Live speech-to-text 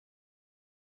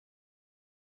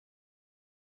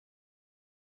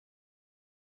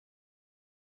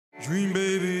Dream,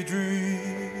 baby, dream.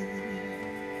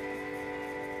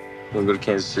 Wanna go to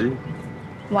Kansas City?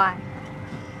 Why?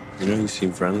 You know, you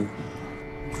seem friendly.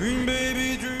 Dream,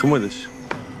 baby, dream. Come with us.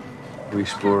 We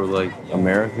explore, like,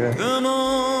 America. Come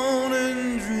on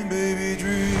and dream, baby,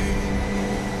 dream.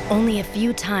 Only a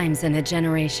few times in a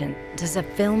generation does a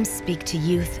film speak to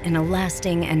youth in a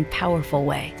lasting and powerful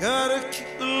way, Gotta keep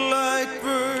the light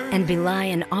burning. and belie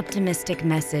an optimistic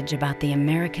message about the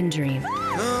American dream.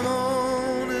 Come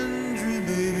on and dream,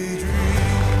 baby, dream.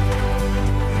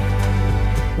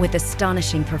 With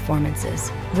astonishing performances,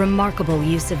 remarkable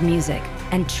use of music,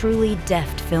 and truly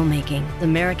deft filmmaking,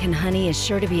 American Honey is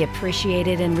sure to be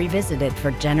appreciated and revisited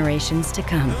for generations to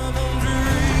come. Come on,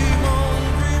 dream on,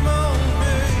 dream on,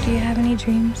 baby. Do you have any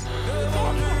dreams?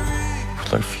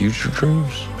 Like future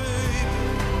dreams?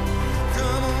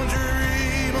 Come on,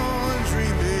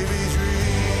 dream, baby,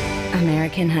 dream.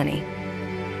 American Honey.